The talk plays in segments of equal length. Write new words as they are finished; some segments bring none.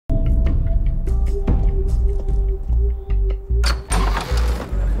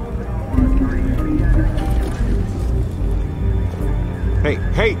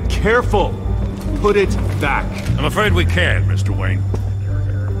Hey, careful! Put it back. I'm afraid we can't, Mr. Wayne.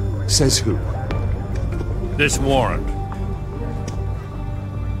 Says who? This warrant.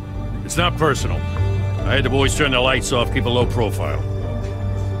 It's not personal. I had the boys turn the lights off, keep a low profile.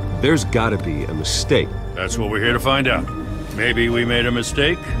 There's gotta be a mistake. That's what we're here to find out. Maybe we made a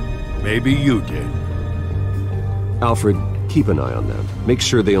mistake. Maybe you did. Alfred, keep an eye on them. Make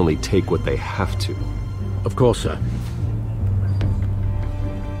sure they only take what they have to. Of course, sir.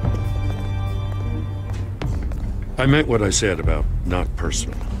 I meant what I said about not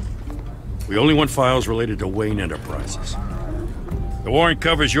personal. We only want files related to Wayne Enterprises. The warrant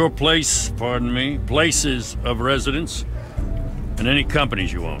covers your place, pardon me, places of residence, and any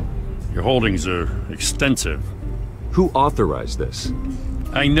companies you own. Your holdings are extensive. Who authorized this?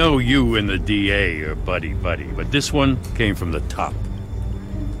 I know you and the DA are buddy-buddy, but this one came from the top.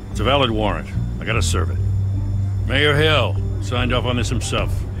 It's a valid warrant. I gotta serve it. Mayor Hill signed off on this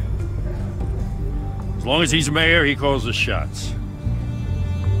himself. As long as he's mayor, he calls the shots.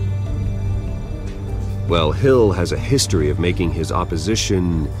 Well, Hill has a history of making his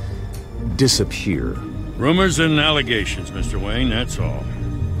opposition disappear. Rumors and allegations, Mr. Wayne, that's all.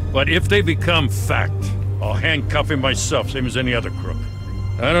 But if they become fact, I'll handcuff him myself, same as any other crook.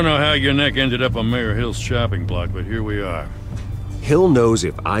 I don't know how your neck ended up on Mayor Hill's chopping block, but here we are. Hill knows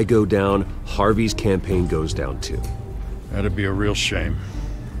if I go down, Harvey's campaign goes down too. That'd be a real shame.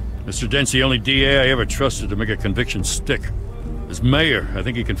 Mr. Dent's the only DA I ever trusted to make a conviction stick. As mayor, I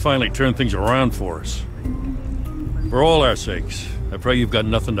think he can finally turn things around for us. For all our sakes, I pray you've got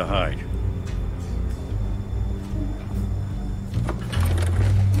nothing to hide.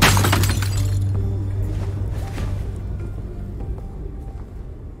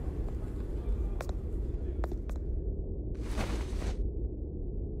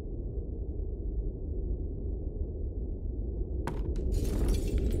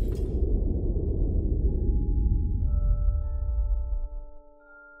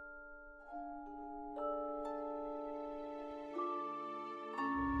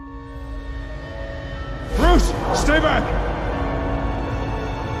 Stay back!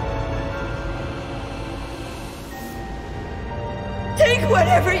 Take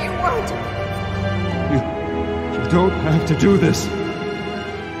whatever you want! You don't have to do this.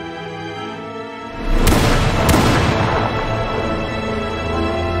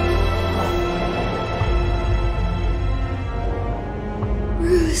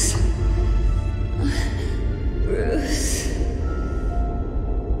 Bruce. Bruce.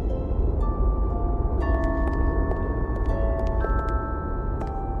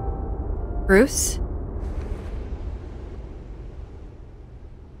 Bruce?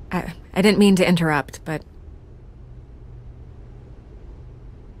 I didn't mean to interrupt, but...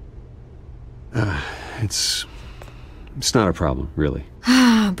 It's not a problem, really.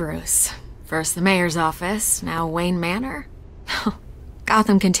 Ah, Bruce. First the mayor's office, now Wayne Manor.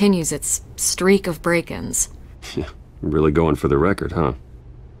 Gotham continues its streak of break-ins. Yeah, really going for the record, huh?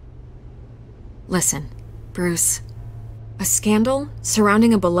 Listen, Bruce. A scandal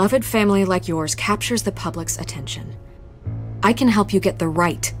surrounding a beloved family like yours captures the public's attention. I can help you get the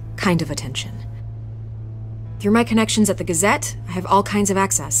right kind of attention. Through my connections at the Gazette, I have all kinds of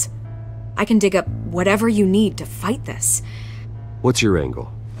access. I can dig up whatever you need to fight this. What's your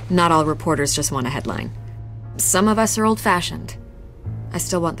angle? Not all reporters just want a headline. Some of us are old-fashioned. I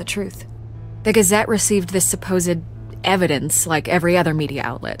still want the truth. The Gazette received this supposed evidence like every other media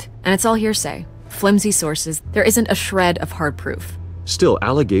outlet, and it's all hearsay. Flimsy sources. There isn't a shred of hard proof. Still,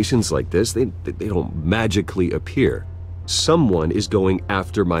 allegations like this, they don't magically appear. Someone is going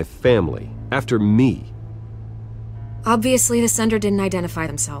after my family, after me. Obviously, the sender didn't identify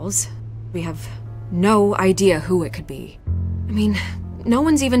themselves. We have no idea who it could be. I mean, no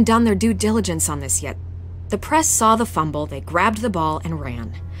one's even done their due diligence on this yet. The press saw the fumble, they grabbed the ball and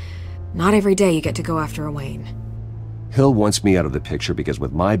ran. Not every day you get to go after a Wayne. Hill wants me out of the picture because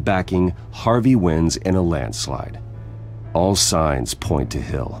with my backing, Harvey wins in a landslide. All signs point to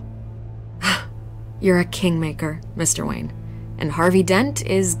Hill. You're a kingmaker, Mr. Wayne. And Harvey Dent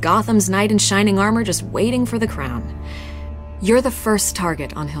is Gotham's knight in shining armor just waiting for the crown. You're the first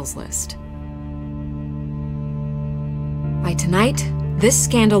target on Hill's list. By tonight, this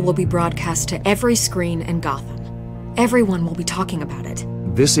scandal will be broadcast to every screen in Gotham. Everyone will be talking about it.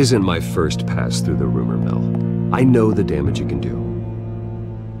 This isn't my first pass through the rumor mill. I know the damage you can do.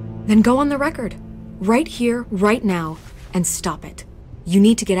 Then go on the record. Right here, right now, and stop it. You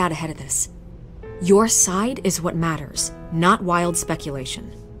need to get out ahead of this. Your side is what matters, not wild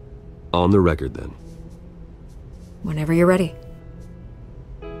speculation. On the record, then. Whenever you're ready.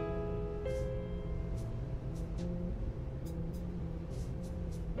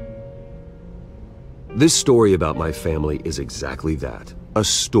 This story about my family is exactly that. A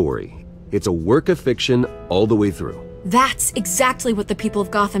story. It's a work of fiction all the way through. That's exactly what the people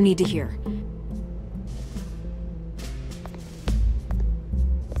of Gotham need to hear.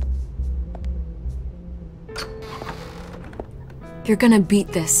 You're gonna beat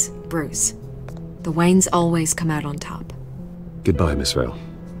this, Bruce. The Waynes always come out on top. Goodbye, Miss Vale.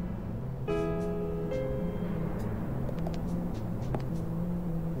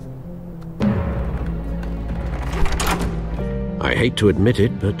 I hate to admit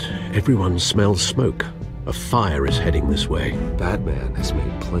it, but everyone smells smoke. A fire is heading this way. Batman has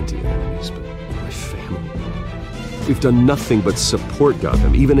made plenty of enemies, but my family... We've done nothing but support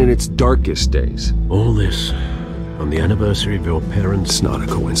Gotham, even in its darkest days. All this on the anniversary of your parents'... It's not a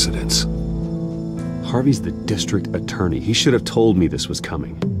coincidence. Harvey's the district attorney. He should have told me this was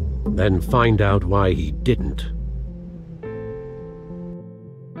coming. Then find out why he didn't.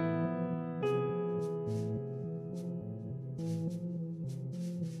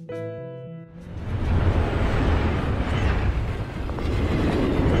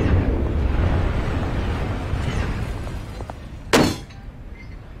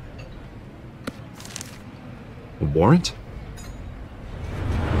 A warrant?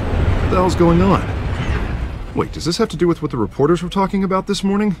 What the hell's going on? Wait, does this have to do with what the reporters were talking about this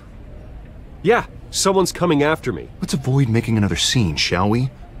morning? Yeah, someone's coming after me. Let's avoid making another scene, shall we?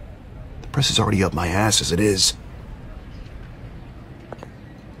 The press is already up my ass as it is.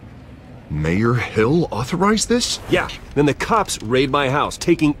 Mayor Hill authorized this? Yeah, then the cops raid my house,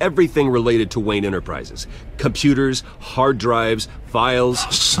 taking everything related to Wayne Enterprises. Computers, hard drives, files.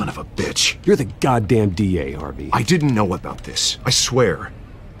 Oh, son of a bitch. You're the goddamn DA, Harvey. I didn't know about this, I swear.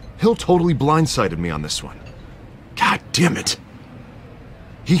 Hill totally blindsided me on this one. God damn it.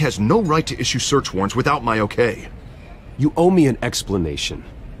 He has no right to issue search warrants without my okay. You owe me an explanation.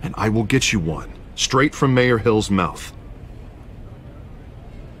 And I will get you one, straight from Mayor Hill's mouth.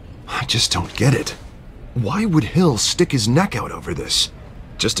 I just don't get it. Why would Hill stick his neck out over this?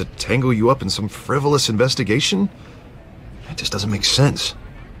 Just to tangle you up in some frivolous investigation? It just doesn't make sense.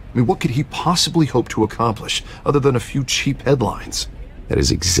 I mean, what could he possibly hope to accomplish other than a few cheap headlines? That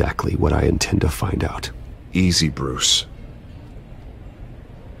is exactly what I intend to find out. Easy, Bruce.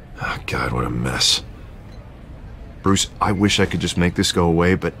 Oh, God, what a mess. Bruce, I wish I could just make this go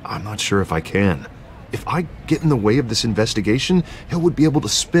away, but I'm not sure if I can. If I get in the way of this investigation, Hill would be able to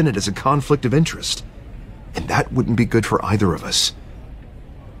spin it as a conflict of interest. And that wouldn't be good for either of us.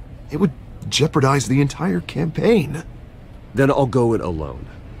 It would jeopardize the entire campaign. Then I'll go it alone.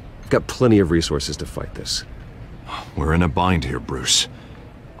 I've got plenty of resources to fight this. We're in a bind here, Bruce.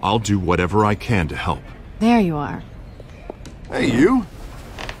 I'll do whatever I can to help. There you are. Hey, you?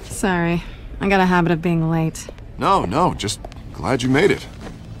 Sorry, I got a habit of being late. No, just glad you made it.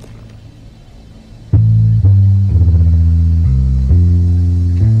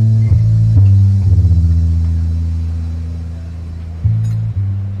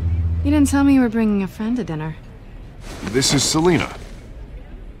 You didn't tell me you were bringing a friend to dinner. This is Selina.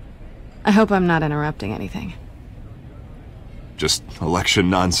 I hope I'm not interrupting anything. Just election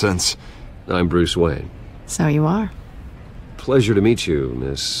nonsense. I'm Bruce Wayne. So you are. Pleasure to meet you,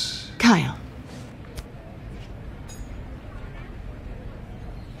 Miss... Kyle.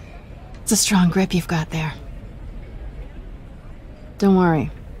 It's a strong grip you've got there. Don't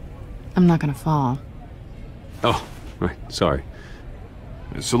worry. I'm not gonna fall. Oh, right, sorry.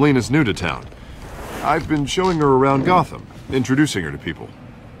 Selina's new to town. I've been showing her around Gotham, introducing her to people.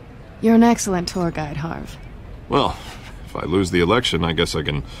 You're an excellent tour guide, Harv. Well, if I lose the election, I guess I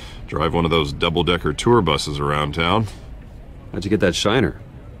can drive one of those double-decker tour buses around town. How'd you get that shiner?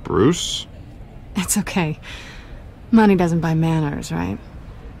 Bruce? It's okay. Money doesn't buy manners, right?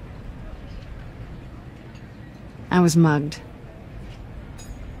 I was mugged.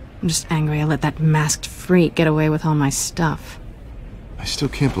 I'm just angry I let that masked freak get away with all my stuff. I still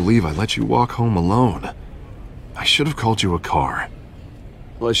can't believe I let you walk home alone. I should have called you a car.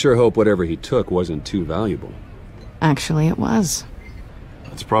 Well, I sure hope whatever he took wasn't too valuable. Actually, it was.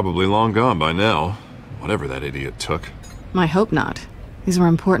 It's probably long gone by now, whatever that idiot took. I hope not. These were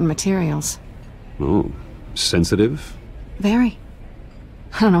important materials. Ooh, sensitive? Very.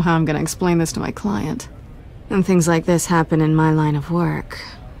 I don't know how I'm gonna explain this to my client. When things like this happen in my line of work,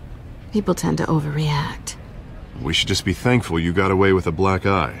 people tend to overreact. We should just be thankful you got away with a black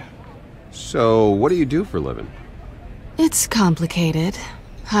eye. So, what do you do for a living? It's complicated.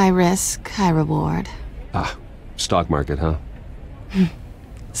 High risk, high reward. Ah, stock market, huh?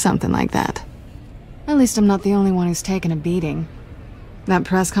 Something like that. At least I'm not the only one who's taken a beating. That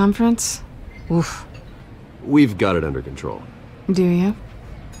press conference? Oof. We've got it under control. Do you?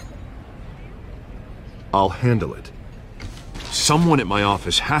 I'll handle it. Someone at my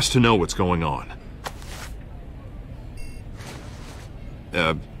office has to know what's going on.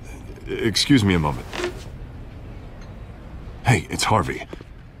 Excuse me a moment. Hey, it's Harvey.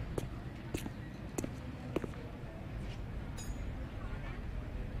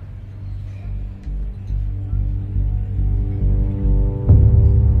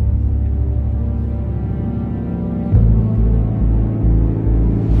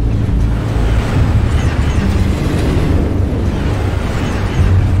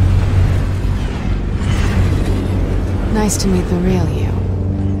 Nice to meet the real you.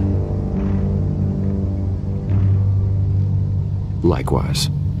 Likewise.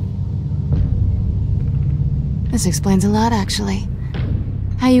 This explains a lot, actually.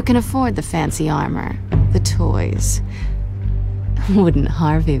 How you can afford the fancy armor, the toys. Wouldn't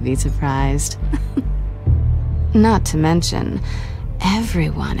Harvey be surprised? Not to mention,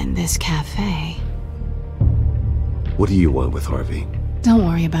 everyone in this cafe. What do you want with Harvey? Don't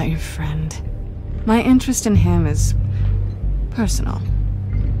worry about your friend. My interest in him is personal.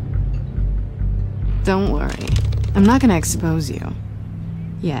 Don't worry. I'm not gonna expose you.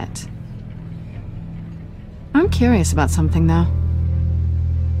 Yet. I'm curious about something, though.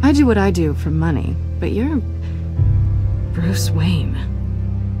 I do what I do for money, but you're Bruce Wayne.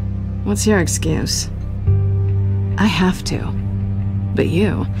 What's your excuse? I have to. But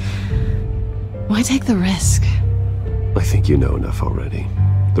you... why take the risk? I think you know enough already.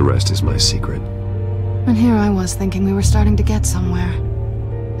 The rest is my secret. And here I was thinking we were starting to get somewhere.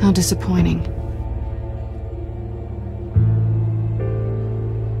 How disappointing.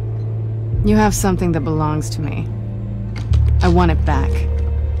 You have something that belongs to me. I want it back.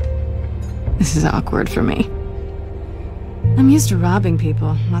 This is awkward for me. I'm used to robbing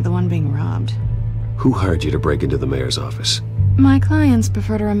people, not the one being robbed. Who hired you to break into the mayor's office? My clients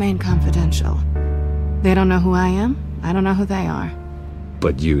prefer to remain confidential. They don't know who I am, I don't know who they are.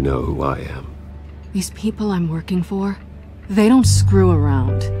 But you know who I am. These people I'm working for, they don't screw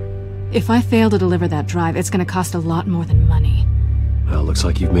around. If I fail to deliver that drive, it's gonna cost a lot more than money. Well, looks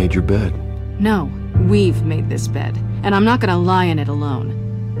like you've made your bed. No, we've made this bed, and I'm not gonna lie in it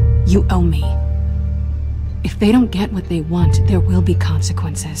alone. You owe me. If they don't get what they want, there will be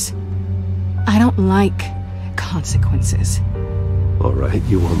consequences. I don't like consequences. All right,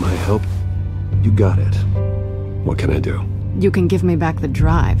 you want my help? You got it. What can I do? You can give me back the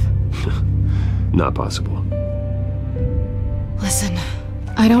drive. Not possible. Listen,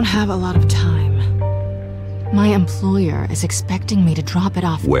 I don't have a lot of time. My employer is expecting me to drop it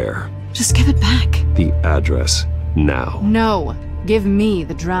off. Where? Just give it back. The address, now. No, give me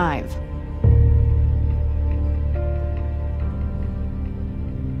the drive.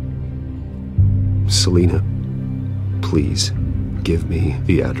 Selina, please, give me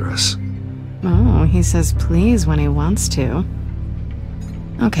the address. Oh, he says please when he wants to.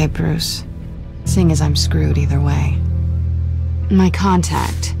 Okay, Bruce. Seeing as I'm screwed either way. My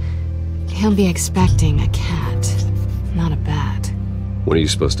contact. He'll be expecting a cat, not a bat. When are you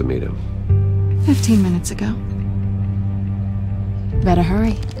supposed to meet him? 15 minutes ago. Better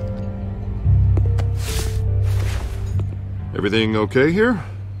hurry. Everything okay here?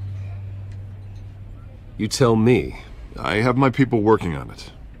 You tell me. I have my people working on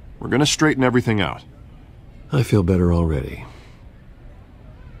it. We're gonna straighten everything out. I feel better already.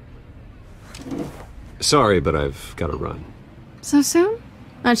 Sorry, but I've got to run. So soon?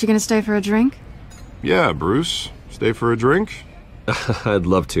 Aren't you gonna stay for a drink? Yeah, Bruce. Stay for a drink? I'd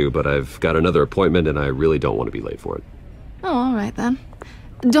love to, but I've got another appointment and I really don't want to be late for it. Oh, all right then.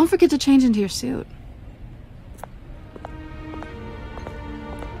 Don't forget to change into your suit.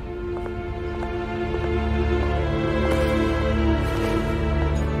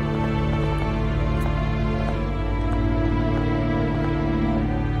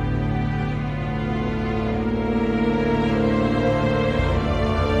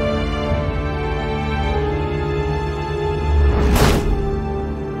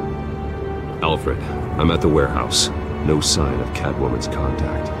 Alfred, I'm at the warehouse. No sign of Catwoman's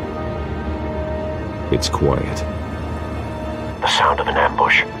contact. It's quiet. The sound of an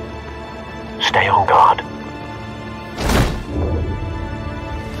ambush. Stay on guard.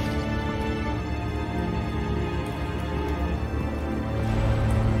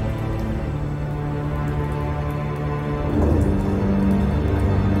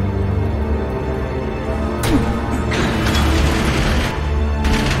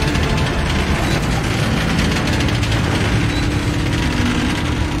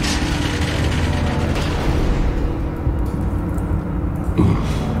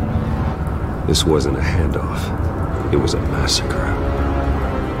 This wasn't a handoff. It was a massacre.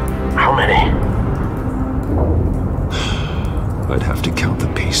 How many? I'd have to count the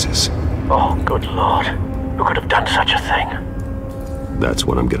pieces. Oh, good lord. Who could have done such a thing? That's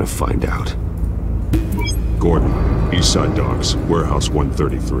what I'm gonna find out. Gordon, Eastside Docks, Warehouse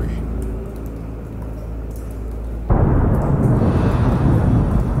 133.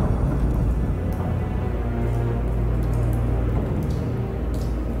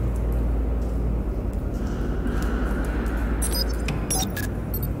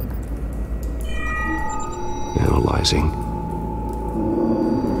 Analyzing.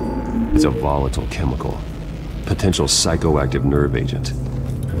 It's a volatile chemical. Potential psychoactive nerve agent.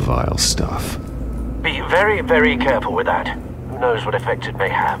 Vile stuff. Be very, very careful with that. Who knows what effects it may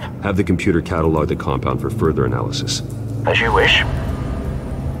have. Have the computer catalog the compound for further analysis. As you wish.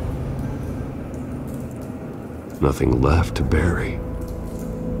 Nothing left to bury.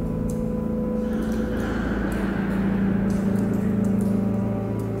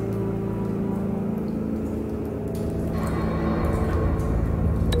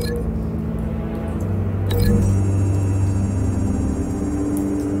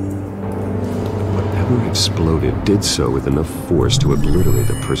 Exploded did so with enough force to obliterate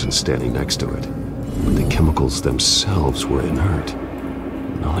the person standing next to it. But the chemicals themselves were inert,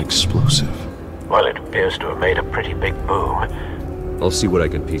 non-explosive. Well, it appears to have made a pretty big boom. I'll see what I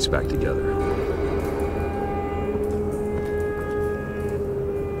can piece back together.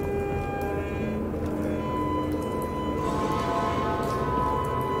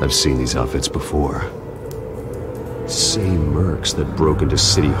 I've seen these outfits before. Same mercs that broke into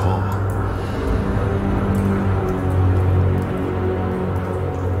City Hall.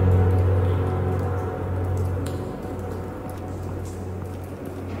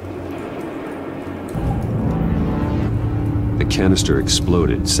 The canister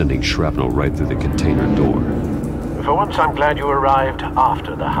exploded, sending shrapnel right through the container door. For once, I'm glad you arrived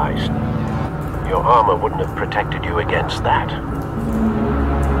after the heist. Your armor wouldn't have protected you against that.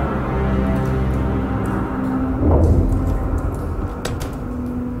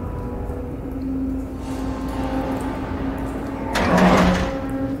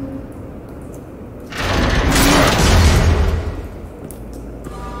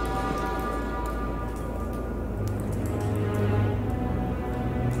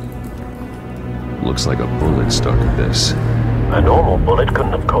 Looks like a bullet started this. A normal bullet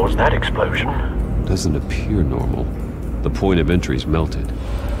couldn't have caused that explosion. Doesn't appear normal. The point of entry's melted.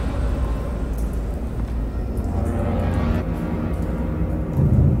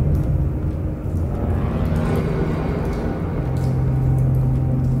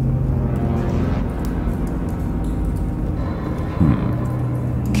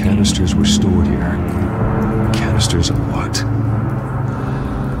 Canisters were stored here. Canisters of what?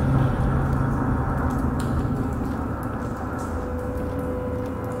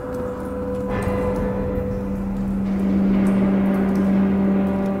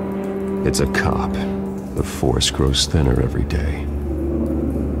 It's a cop. The force grows thinner every day.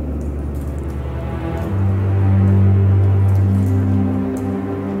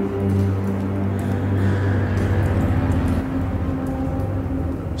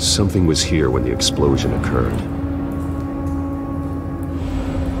 Something was here when the explosion occurred.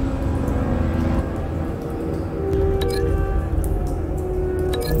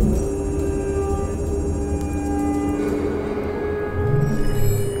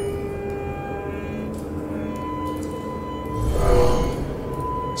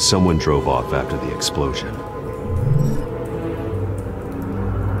 Someone drove off after the explosion.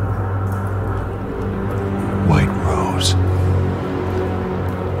 White Rose.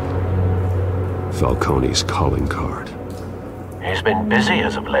 Falcone's calling card. He's been busy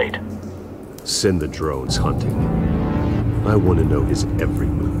as of late. Send the drones hunting. I want to know his every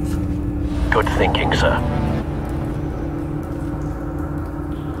move. Good thinking, sir.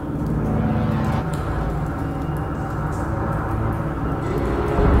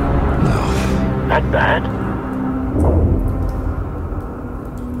 That bad?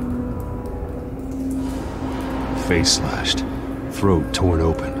 Face slashed. Throat torn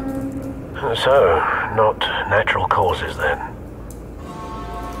open. So, not natural causes then.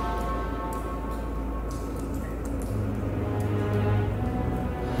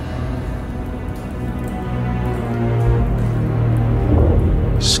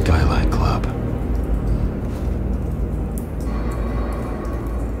 Skyline Club.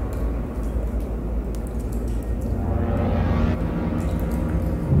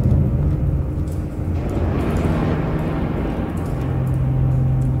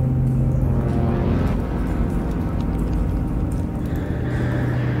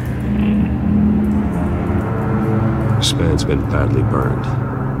 Span's been badly burned.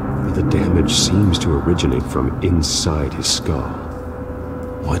 but the damage seems to originate from inside his skull.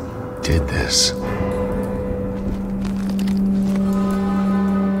 What did this?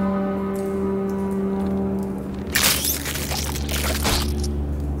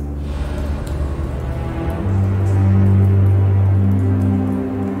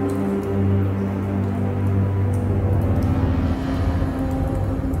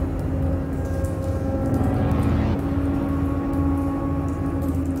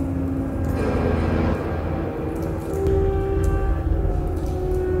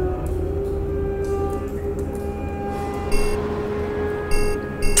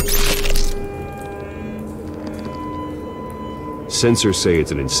 Sensors say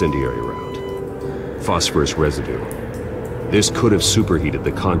it's an incendiary round. Phosphorus residue. This could have superheated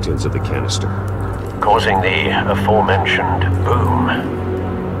the contents of the canister, causing the aforementioned boom.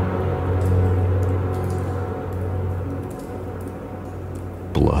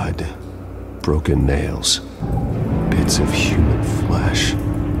 Blood, broken nails, bits of human flesh.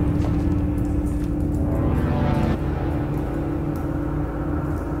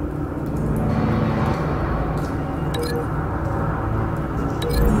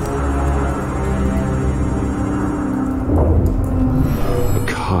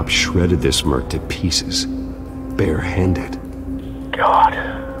 Shredded this merc to pieces, bare-handed. God,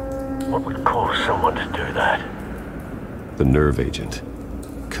 what would cause someone to do that? The nerve agent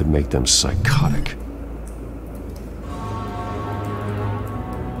could make them psychotic.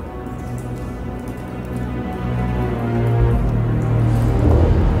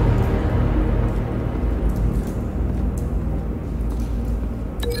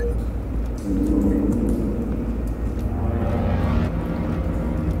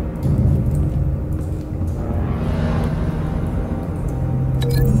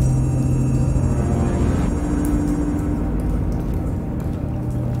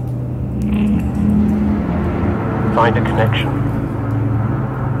 Find a connection.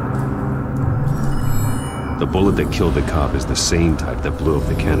 The bullet that killed the cop is the same type that blew up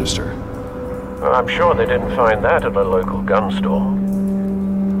the canister. Well, I'm sure they didn't find that at a local gun store.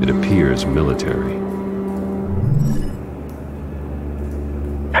 It appears military.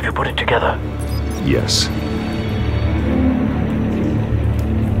 Have you put it together? Yes.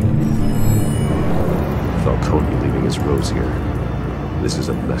 Falcone leaving his rose here. This is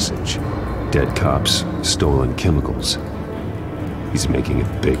a message. Dead cops, stolen chemicals. He's making a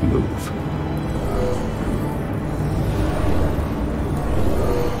big move.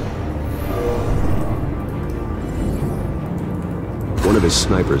 One of his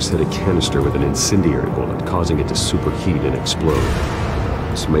snipers hit a canister with an incendiary bullet, causing it to superheat and explode.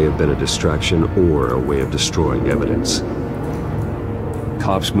 This may have been a distraction or a way of destroying evidence.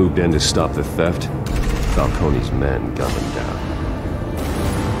 Cops moved in to stop the theft. Falcone's men gunned them down.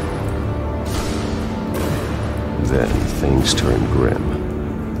 Then things turned grim.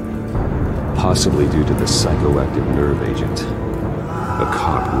 Possibly due to the psychoactive nerve agent. A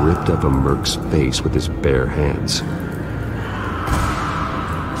cop ripped up a merc's face with his bare hands.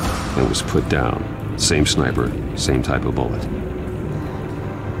 It was put down. Same sniper, same type of bullet.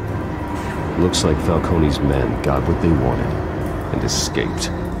 Looks like Falcone's men got what they wanted and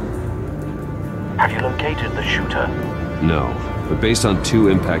escaped. Have you located the shooter? No. But based on two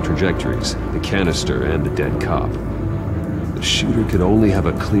impact trajectories, the canister and the dead cop, the shooter could only have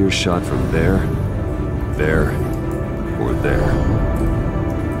a clear shot from there, or there,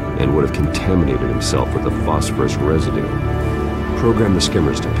 and would have contaminated himself with the phosphorus residue. Program the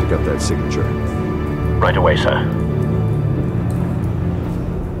skimmers to pick up that signature. Right away, sir.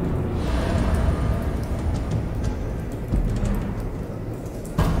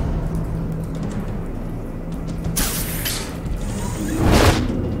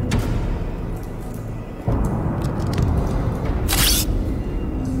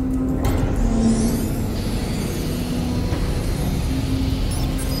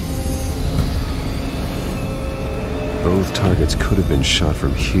 Both targets could have been shot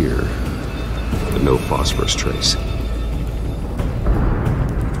from here, but no phosphorus trace.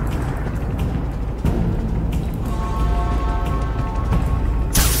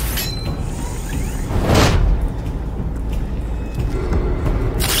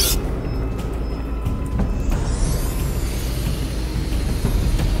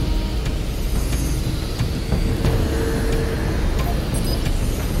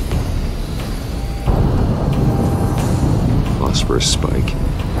 Spike.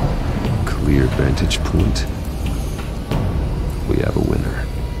 Clear vantage point. We have a winner.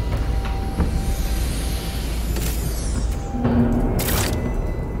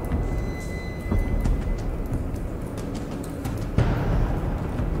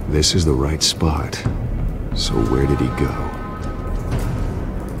 This is the right spot. So where did he go?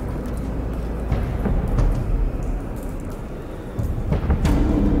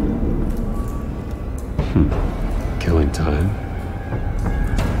 Killing time?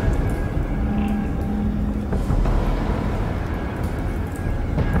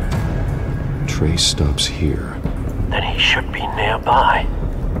 Trace stops here. Then he should be nearby.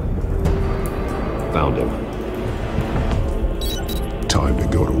 Found him. Time to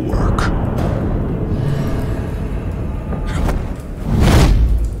go to work.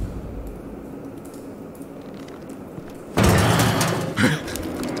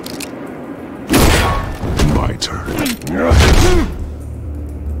 My turn.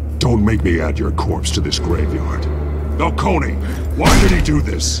 Don't make me add your corpse to this graveyard. Falcone, why did he do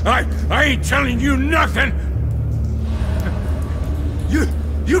this? I ain't telling you nothing!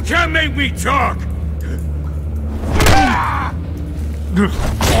 You can't make me talk!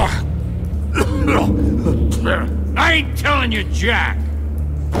 I ain't telling you jack!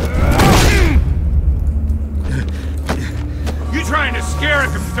 You trying to scare a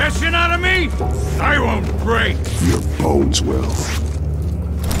confession out of me? I won't break! Your bones will.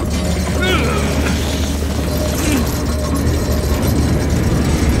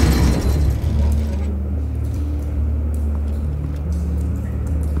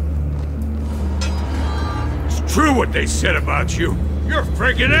 It's true what they said about you. You're a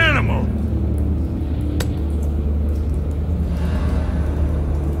freaking animal!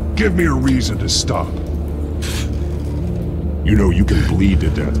 Give me a reason to stop. You know you can bleed to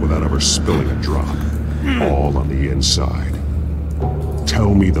death without ever spilling a drop. All on the inside.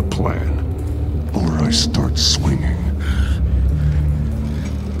 Tell me the plan, or I start swinging.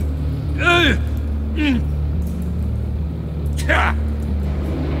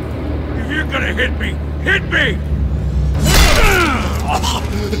 If you're gonna hit me, hit me!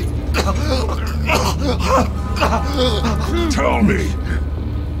 Tell me!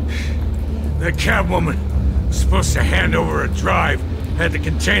 That Catwoman was supposed to hand over a drive, had the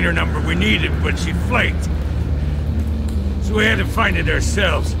container number we needed, but she flaked. So we had to find it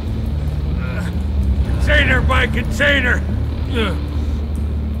ourselves. Container by container!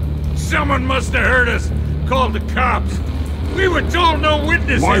 Someone must have heard us, called the cops. We were told no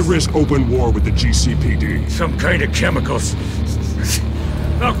witnesses! Why risk open war with the GCPD? Some kind of chemicals.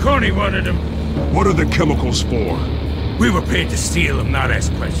 Falcone wanted them. What are the chemicals for? We were paid to steal them, not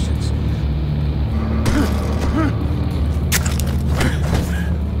ask questions.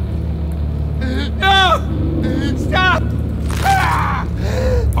 No! Stop!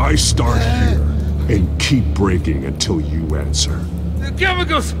 I start here and keep breaking until you answer. The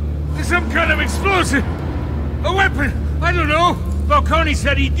chemicals! Some kind of explosive! A weapon! I don't know! Falcone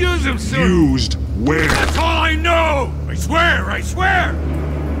said he'd use them soon! Used where? That's all I know! I swear! I swear!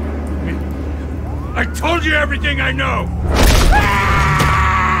 I told you everything I know!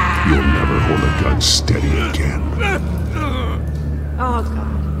 You'll never hold a gun steady again. Oh,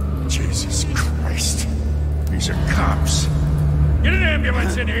 God. Jesus Christ. These are cops. Get an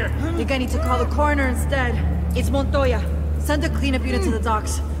ambulance in here! Think I need to call the coroner instead. It's Montoya. Send a cleanup unit to the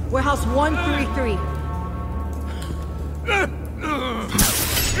docks. Warehouse 133.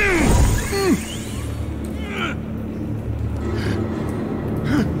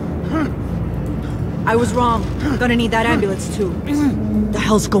 I was wrong. Gonna need that ambulance too. The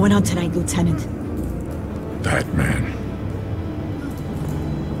hell's going on tonight, Lieutenant? That man.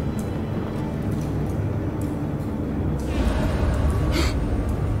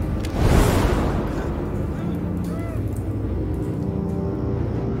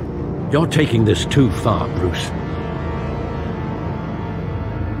 You're taking this too far, Bruce.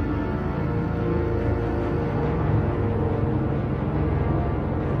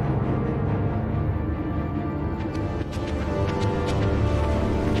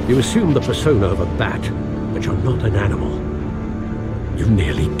 You assume the persona of a bat, but you're not an animal. You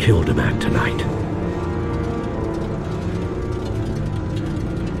nearly killed a man tonight.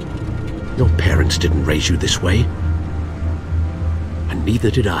 Your parents didn't raise you this way. And neither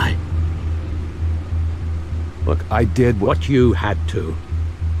did I. Look, I did what you had to,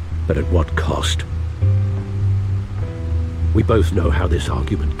 but at what cost? We both know how this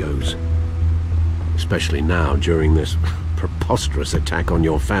argument goes. Especially now, during this preposterous attack on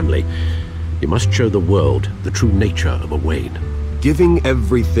your family. You must show the world the true nature of a Wayne. Giving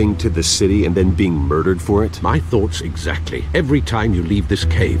everything to the city and then being murdered for it? My thoughts exactly. Every time you leave this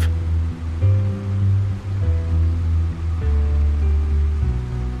cave.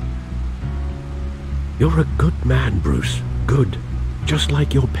 You're a good man, Bruce. Good. Just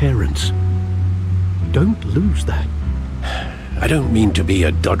like your parents. Don't lose that. I don't mean to be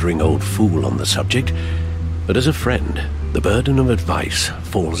a doddering old fool on the subject, but as a friend, the burden of advice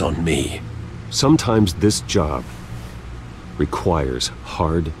falls on me. Sometimes this job requires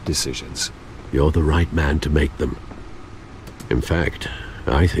hard decisions. You're the right man to make them. In fact,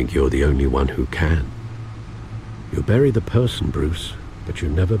 I think you're the only one who can. You bury the person, Bruce, but you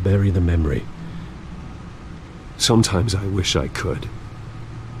never bury the memory. Sometimes I wish I could.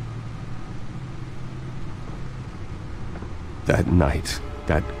 That night,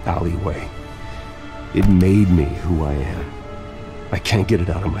 that alleyway, it made me who I am. I can't get it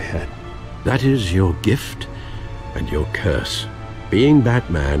out of my head. That is your gift and your curse. Being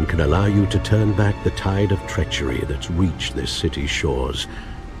Batman can allow you to turn back the tide of treachery that's reached this city's shores,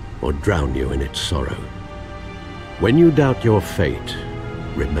 or drown you in its sorrow. When you doubt your fate,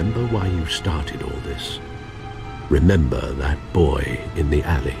 remember why you started all this. Remember that boy in the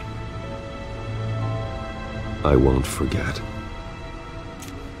alley. I won't forget.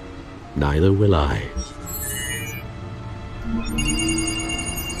 Neither will I.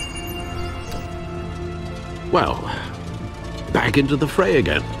 Well, back into the fray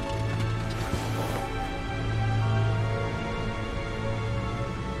again.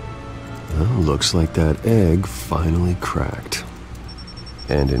 Well, looks like that egg finally cracked.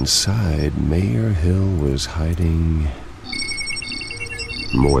 And inside, Mayor Hill was hiding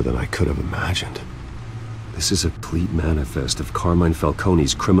more than I could have imagined. This is a complete manifest of Carmine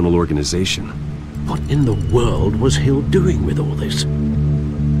Falcone's criminal organization. What in the world was Hill doing with all this?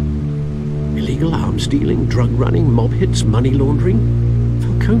 Illegal arms dealing, drug running, mob hits, money laundering?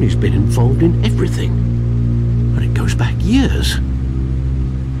 Falcone's been involved in everything. But it goes back years.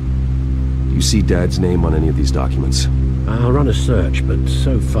 Do you see Dad's name on any of these documents? I'll run a search, but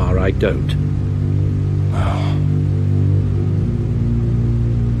so far I don't.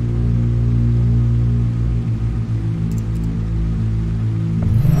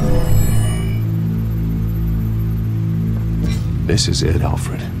 This is it,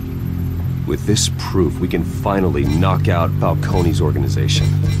 Alfred. With this proof, we can finally knock out Falcone's organization.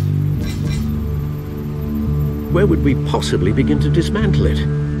 Where would we possibly begin to dismantle it?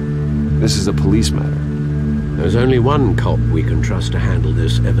 This is a police matter. There's only one cop we can trust to handle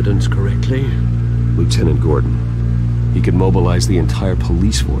this evidence correctly. Lieutenant Gordon. He could mobilize the entire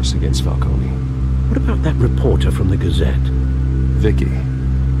police force against Falcone. What about that reporter from the Gazette? Vicky.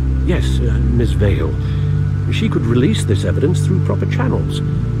 Yes, Miss Vale. She could release this evidence through proper channels.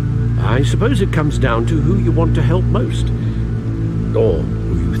 I suppose it comes down to who you want to help most. Or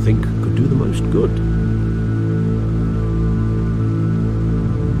who you think could do the most good.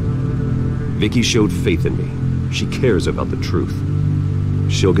 Vicky showed faith in me. She cares about the truth.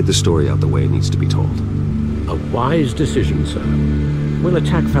 She'll get the story out the way it needs to be told. A wise decision, sir. We'll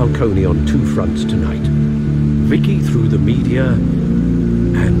attack Falcone on two fronts tonight. Vicky through the media,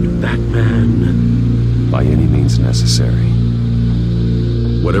 and Batman... by any means necessary.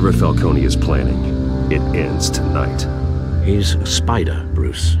 Whatever Falcone is planning, it ends tonight. He's a spider,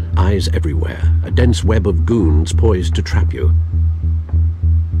 Bruce. Eyes everywhere. A dense web of goons poised to trap you.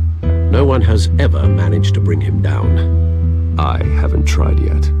 No one has ever managed to bring him down. I haven't tried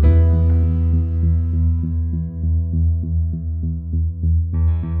yet.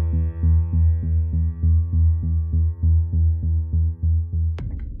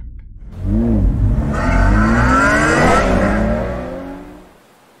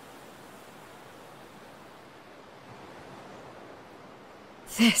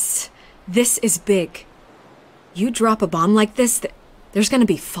 This is big. You drop a bomb like this, there's gonna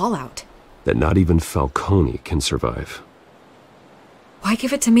be fallout. That not even Falcone can survive. Why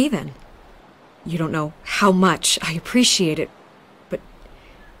give it to me then? You don't know how much I appreciate it, but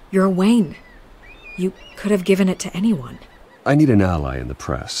you're Wayne. You could have given it to anyone. I need an ally in the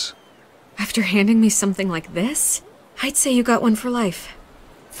press. After handing me something like this, I'd say you got one for life.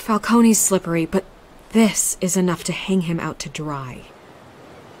 Falcone's slippery, but this is enough to hang him out to dry.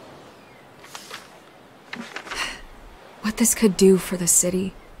 What this could do for the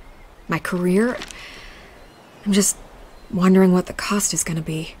city, my career, I'm just wondering what the cost is gonna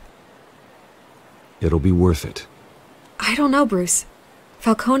be. It'll be worth it. I don't know, Bruce.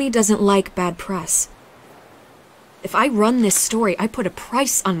 Falcone doesn't like bad press. If I run this story, I put a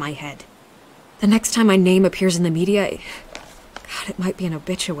price on my head. The next time my name appears in the media, God, it might be an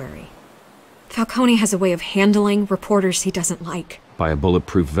obituary. Falcone has a way of handling reporters he doesn't like. Buy a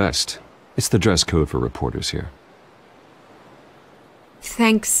bulletproof vest. It's the dress code for reporters here.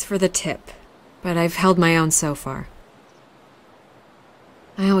 Thanks for the tip, but I've held my own so far.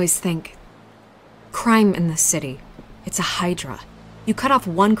 I always think, crime in the city, it's a hydra. You cut off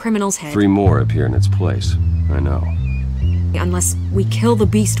one criminal's head... 3 more appear in its place. I know. unless we kill the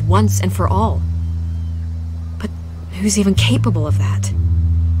beast once and for all. But who's even capable of that?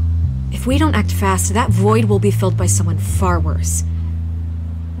 If we don't act fast, that void will be filled by someone far worse.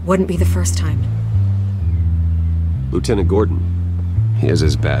 Wouldn't be the first time. Lieutenant Gordon. He has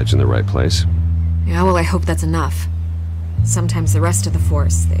his badge in the right place. Yeah, well, I hope that's enough. Sometimes the rest of the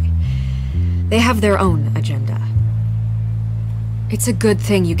force, they have their own agenda. It's a good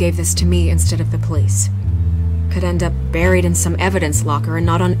thing you gave this to me instead of the police. Could end up buried in some evidence locker and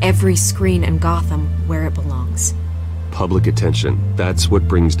not on every screen in Gotham where it belongs. Public attention. That's what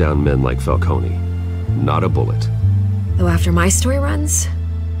brings down men like Falcone. Not a bullet. Though after my story runs,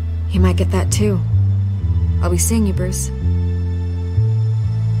 he might get that too. I'll be seeing you, Bruce.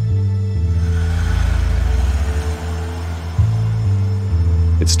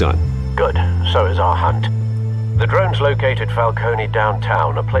 It's done. Good. So is our hunt. The drones located Falcone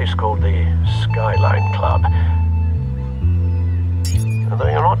downtown, a place called the Skyline Club. Although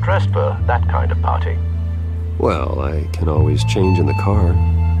you're not dressed for that kind of party. Well, I can always change in the car.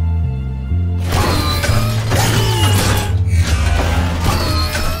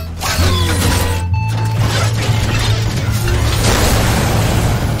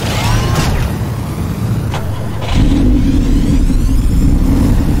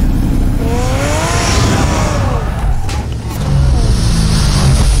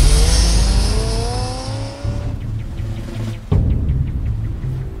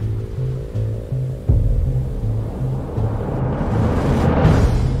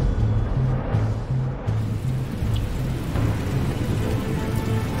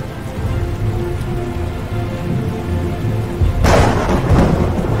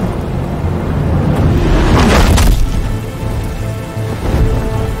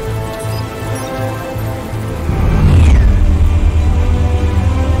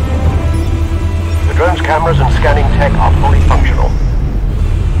 Cameras and scanning tech are fully functional.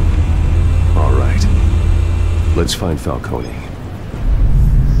 All right. Let's find Falcone.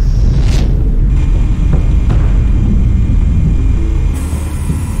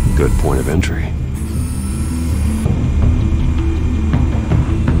 Good point of entry.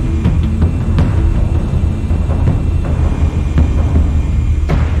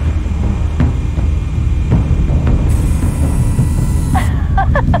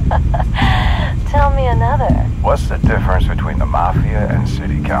 Tell me another. What's the difference between the Mafia and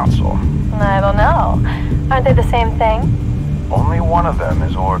City Council? I don't know. Aren't they the same thing? Only one of them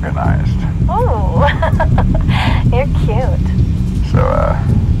is organized. Ooh. You're cute. So,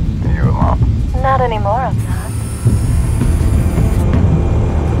 you alone? Not anymore, I'm not.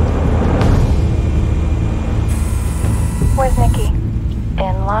 Where's Nikki?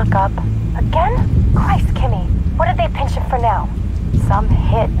 In lockup. Again? Christ, Kimmy. What did they pinch him for now? Some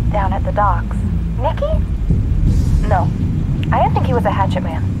hit down at the docks. Nikki? No. I didn't think he was a hatchet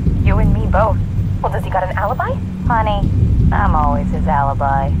man. You and me both. Well, does he got an alibi? Honey, I'm always his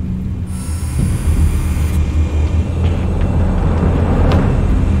alibi.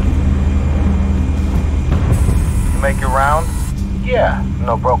 You make your round? Yeah,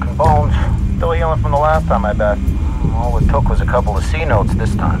 no broken bones. Still healing from the last time, I bet. All it took was a couple of C notes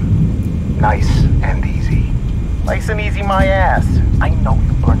this time. Nice and easy. Nice and easy my ass. I know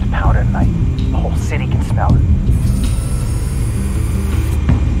you burned powder tonight. The whole city can smell it.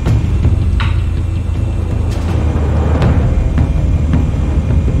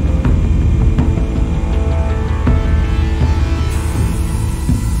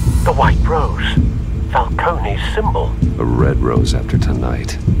 The white rose. Falcone's symbol. A red rose after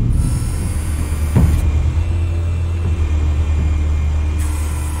tonight.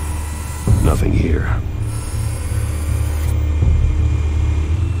 Nothing here.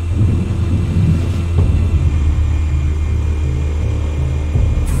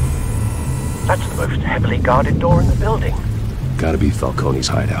 That's the most heavily guarded door in the building. Gotta be Falcone's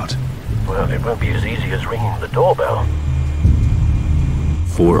hideout. Well, it won't be as easy as ringing the doorbell.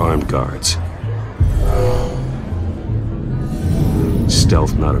 4 armed guards.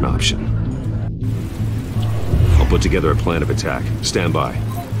 Stealth not an option. I'll put together a plan of attack. Stand by.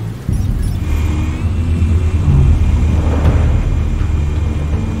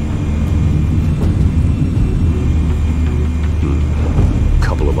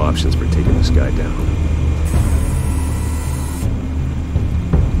 Couple of options for taking this guy down.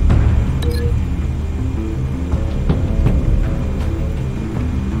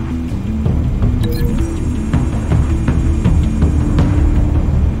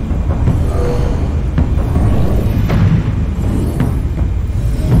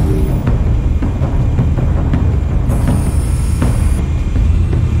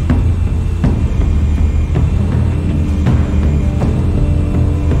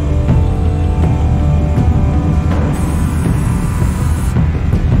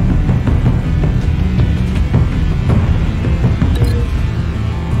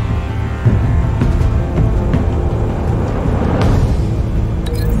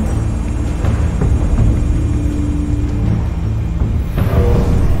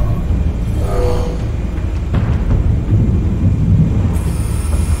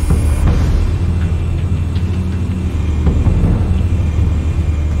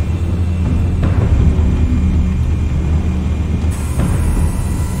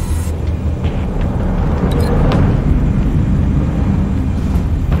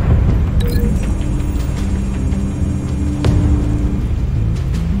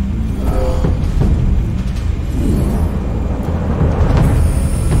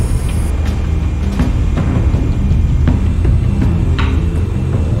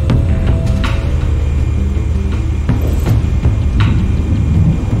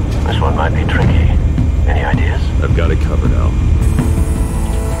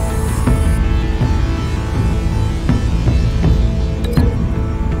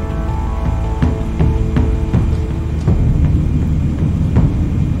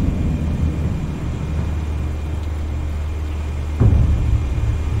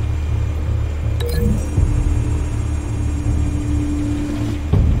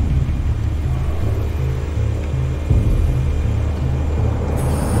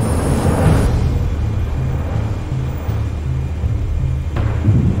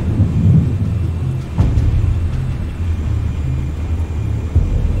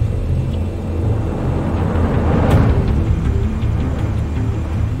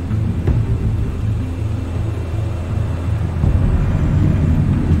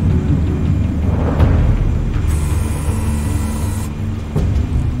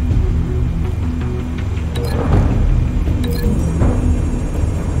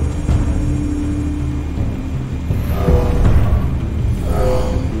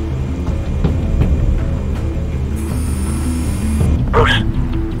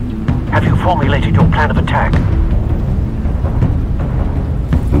 plan of attack?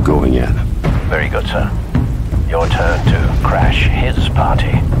 I'm going in. Very good, sir. Your turn to crash his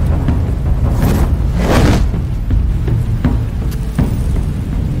party.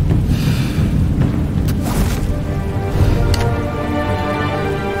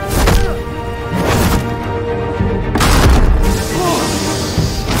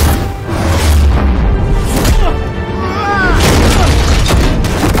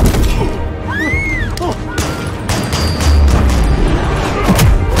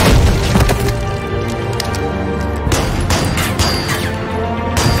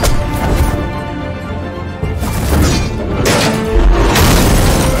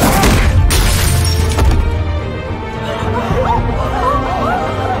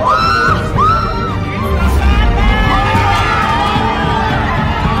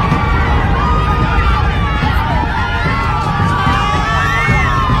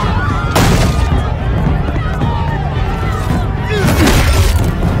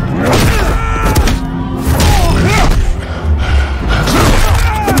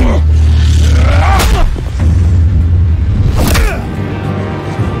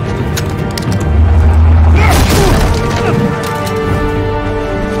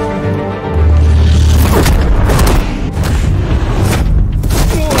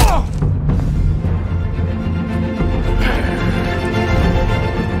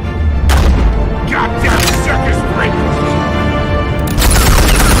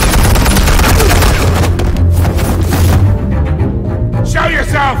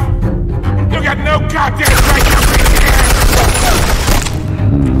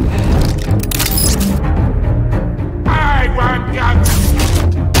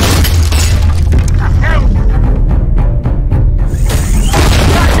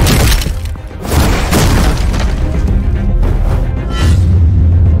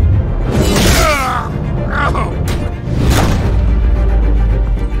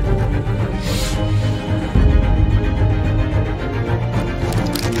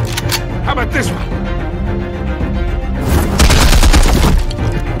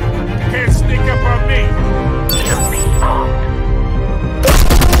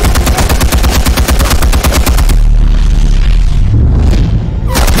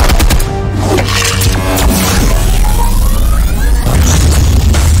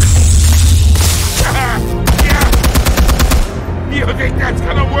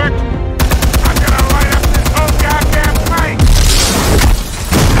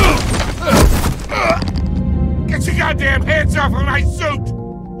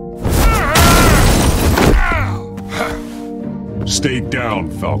 Stay down,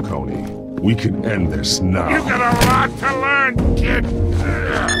 Falcone. We can end this now. You got a lot to learn, kid.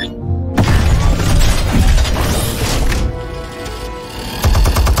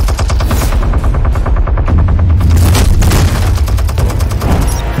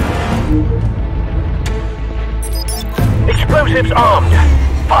 Explosives armed.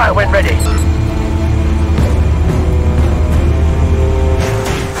 Fire when ready.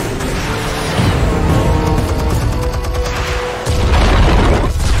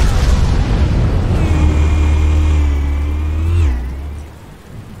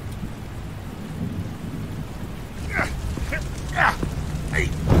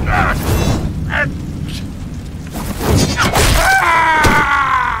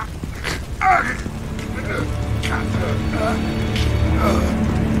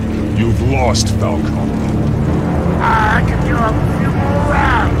 You've lost, Falcone. I can do a few more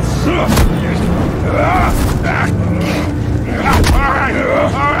rounds.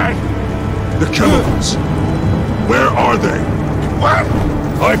 All right. The chemicals. Where are they? What?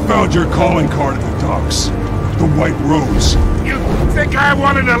 I found your calling card at the docks. The White Rose. You think I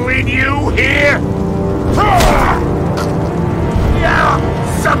wanted to lead you here? Yeah,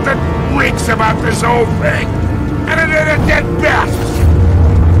 something reeks about this whole thing. And it ain't a dead bat.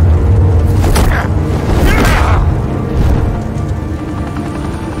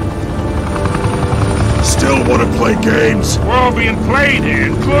 Still want to play games? We're all being played here,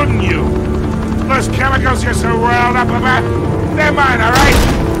 including you. Those chemicals you're so riled up about, they're mine, all right?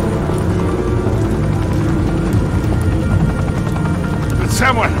 But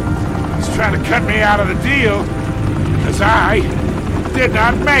someone is trying to cut me out of the deal, because I did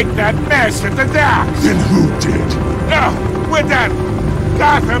not make that mess at the docks. Then who did? No, we're done.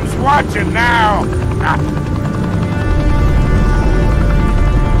 Gotham's watching now.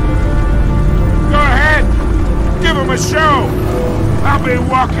 Go ahead. Give him a show. I'll be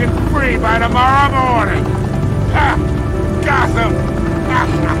walking free by tomorrow morning. Gotham.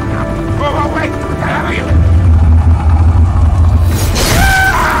 Oh, wait. What the hell are you?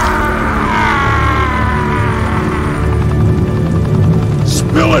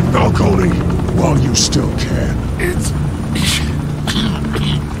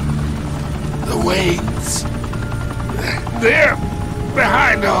 They're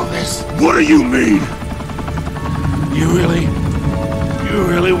behind all this. What do you mean? You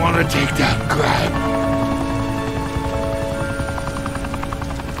really want to take down crime?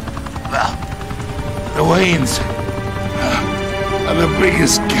 Well, the Waynes are the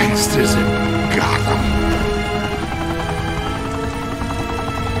biggest gangsters in Gotham.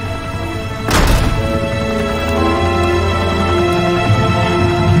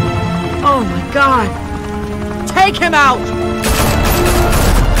 Oh my God! Take him out!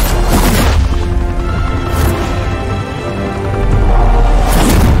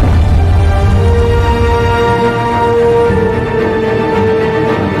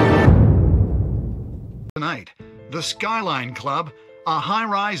 Tonight, the Skyline Club, a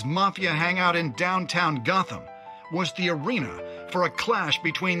high-rise mafia hangout in downtown Gotham, was the arena for a clash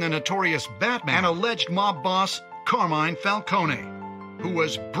between the notorious Batman and alleged mob boss Carmine Falcone, who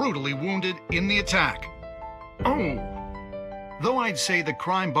was brutally wounded in the attack. Oh! Though I'd say the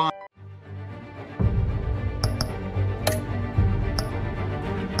crime boss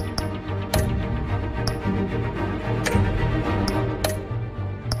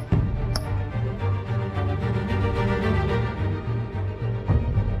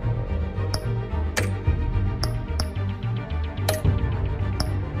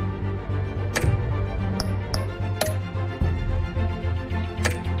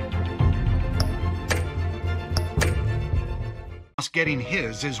getting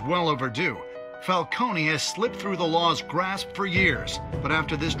his is well overdue. Falcone has slipped through the law's grasp for years, but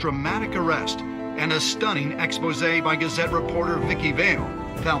after this dramatic arrest and a stunning expose by Gazette reporter Vicky Vale,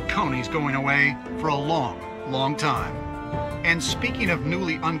 Falcone's going away for a long, long time. And speaking of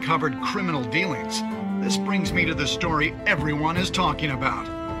newly uncovered criminal dealings, this brings me to the story everyone is talking about: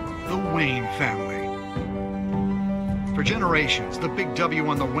 the Wayne family. For generations, the big W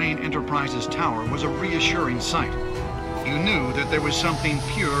on the Wayne Enterprises Tower was a reassuring sight. You knew that there was something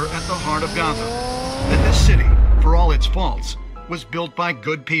pure at the heart of Gotham, that this city, for all its faults, was built by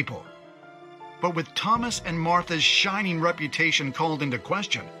good people. But with Thomas and Martha's shining reputation called into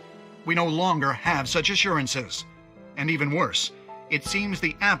question, we no longer have such assurances. And even worse, it seems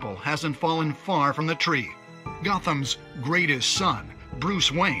the apple hasn't fallen far from the tree. Gotham's greatest son,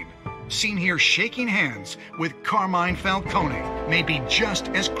 Bruce Wayne, seen here shaking hands with Carmine Falcone, may be just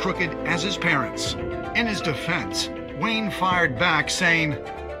as crooked as his parents. In his defense, Wayne fired back, saying,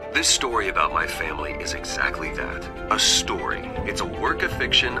 "This story about my family is exactly that. A story. It's a work of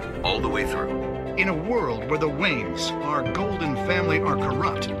fiction all the way through." In a world where the Waynes, our golden family, are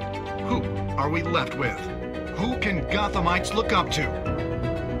corrupt, who are we left with? Who can Gothamites look up to?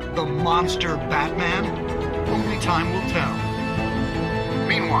 The monster Batman? Only time will tell.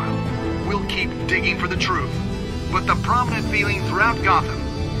 Meanwhile, we'll keep digging for the truth. But the prominent feeling throughout Gotham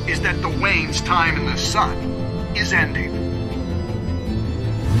is that the Waynes' time in the sun is ending.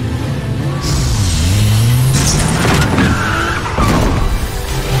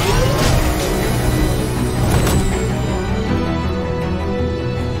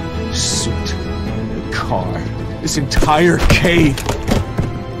 Suit, the car, this entire cave.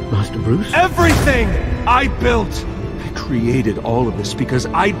 Master Bruce? Everything I built! I created all of this because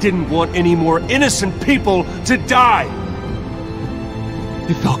I didn't want any more innocent people to die!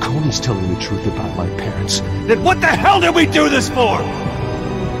 If Falcone's telling the truth about my parents, then what the hell did we do this for?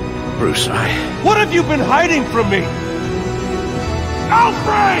 Bruce, What have you been hiding from me?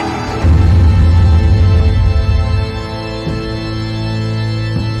 Alfred!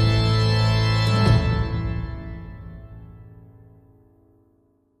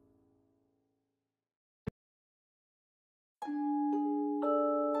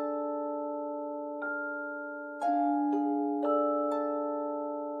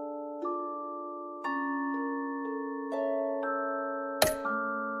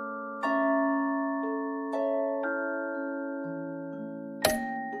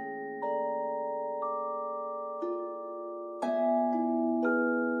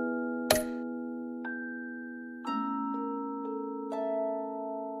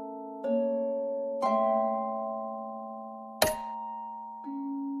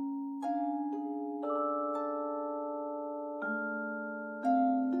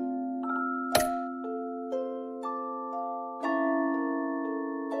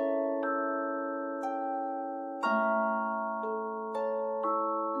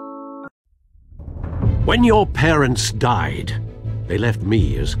 when your parents died, they left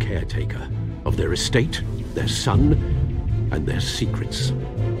me as caretaker of their estate, their son, and their secrets.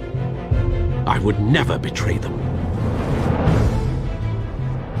 I would never betray them.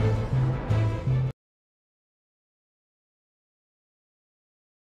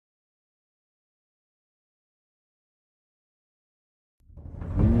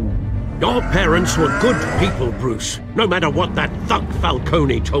 Your parents were good people, Bruce, no matter what that thug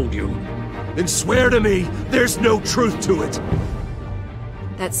Falcone told you. Then swear to me there's no truth to it.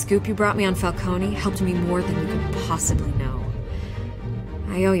 That scoop you brought me on Falcone helped me more than you could possibly know.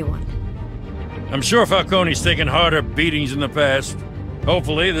 I owe you one. I'm sure Falcone's taken harder beatings in the past.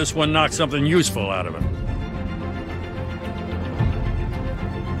 Hopefully, this one knocks something useful out of him.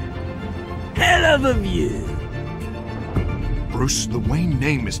 Hell of a view. Bruce, the Wayne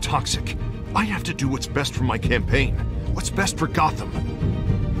name is toxic. I have to do what's best for my campaign. What's best for Gotham.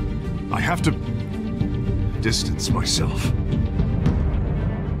 I have to distance myself.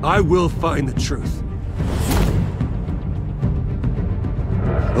 I will find the truth.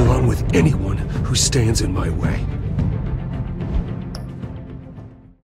 Along with anyone who stands in my way.